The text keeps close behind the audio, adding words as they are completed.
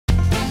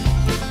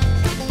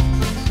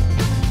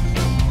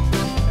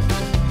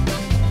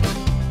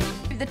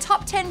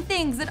top 10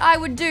 things that I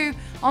would do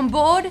on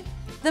board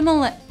the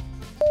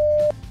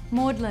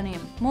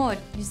Maudellennium. Maude,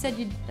 you said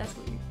that's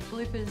what you,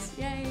 bloopers,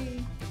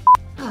 yay.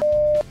 Oh,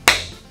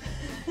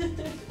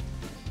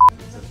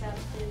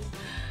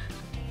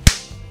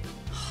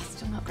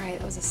 still not great,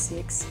 that was a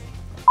 6.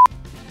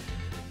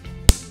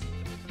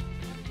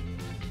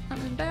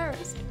 I'm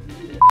embarrassed.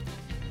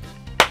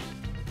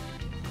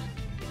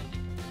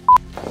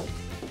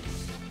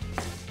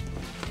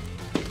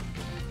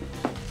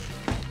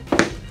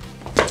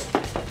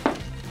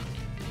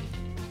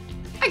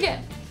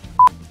 Again.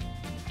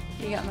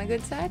 You got my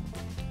good side?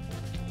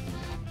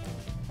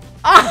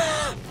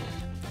 Ah!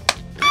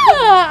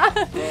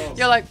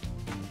 You're like,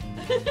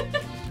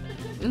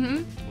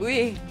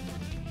 oui.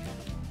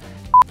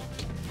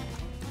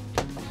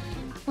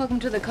 Welcome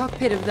to the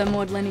cockpit of the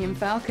Millennium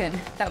Falcon.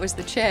 That was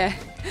the chair.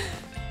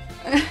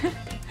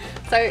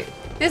 So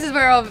this is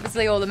where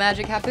obviously all the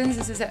magic happens.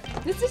 This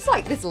is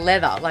like this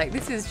leather. Like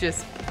this is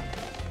just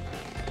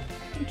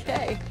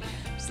okay.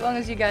 As long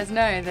as you guys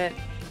know that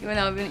even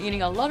though I've been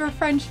eating a lot of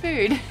French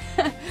food,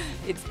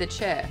 it's the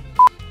chair.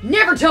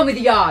 Never tell me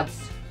the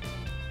odds.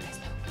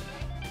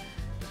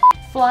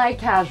 Fly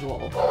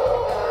casual.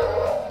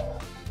 Oh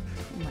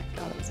my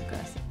god, that was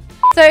aggressive.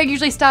 So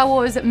usually Star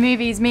Wars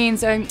movies mean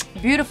so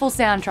beautiful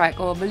soundtrack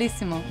or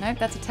bellissimo. Nope,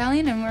 that's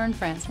Italian and we're in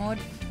France, Maude.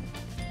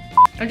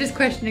 I'm just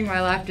questioning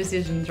my life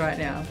decisions right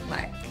now.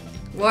 Like,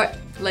 what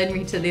led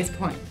me to this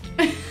point?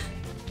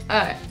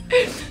 Alright.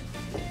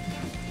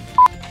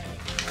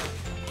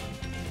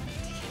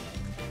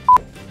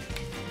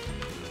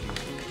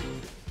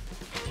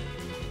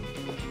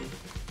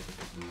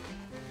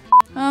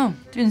 Oh,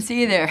 didn't see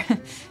you there.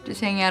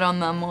 Just hanging out on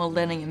the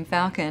Maudellennium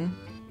Falcon.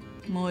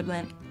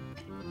 Maudellennium.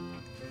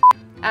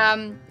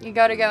 You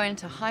gotta go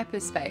into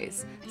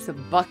hyperspace. So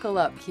buckle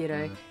up,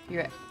 kiddo.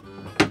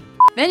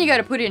 Then you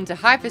gotta put it into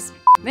hyperspace.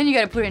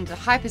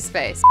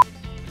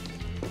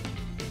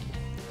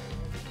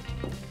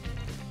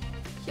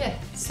 Yeah,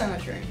 so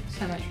much room,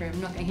 so much room.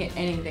 I'm not gonna hit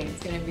anything.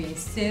 It's gonna be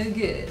so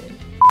good.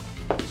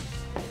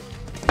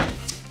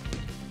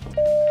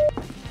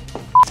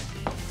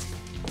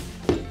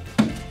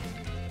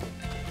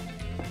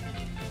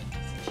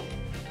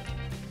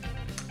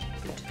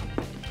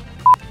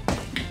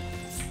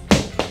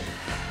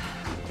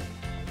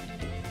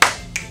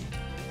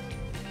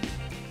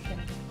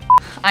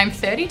 I'm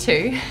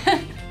 32.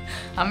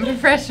 I'm a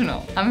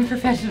professional. I'm a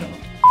professional.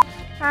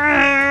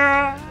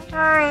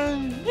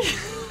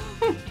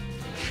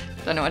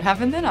 Don't know what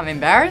happened then. I'm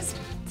embarrassed.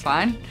 It's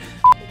fine.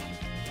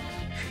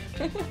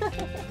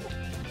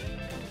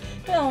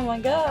 Oh my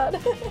god.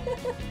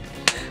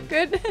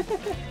 Good.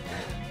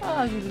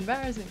 Oh, this is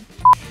embarrassing.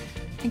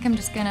 I think I'm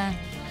just gonna...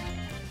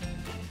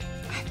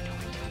 I have no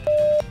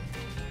idea.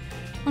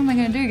 What am I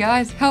gonna do,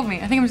 guys? Help me.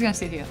 I think I'm just gonna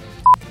sit here.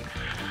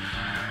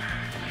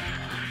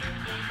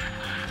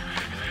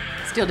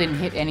 Still didn't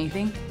hit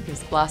anything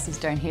because glasses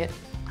don't hit.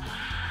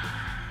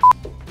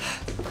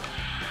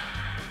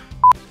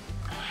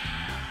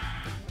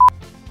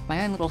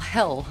 My own little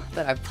hell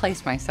that I've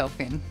placed myself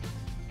in.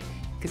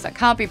 Because I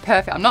can't be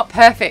perfect. I'm not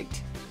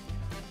perfect.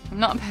 I'm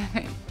not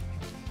perfect.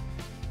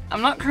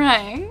 I'm not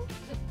crying.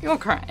 You're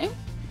crying.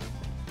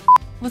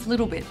 With a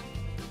little bit.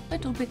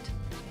 Little bit.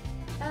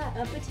 Ah,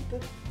 un petit peu.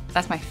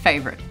 That's my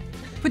favorite.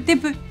 Petit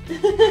peu.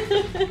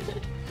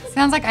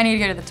 Sounds like I need to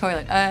go to the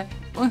toilet.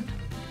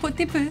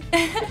 Petit peu.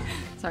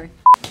 Sorry.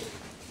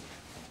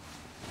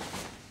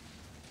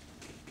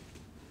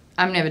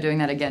 I'm never doing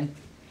that again.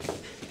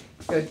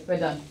 Good, we're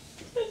done.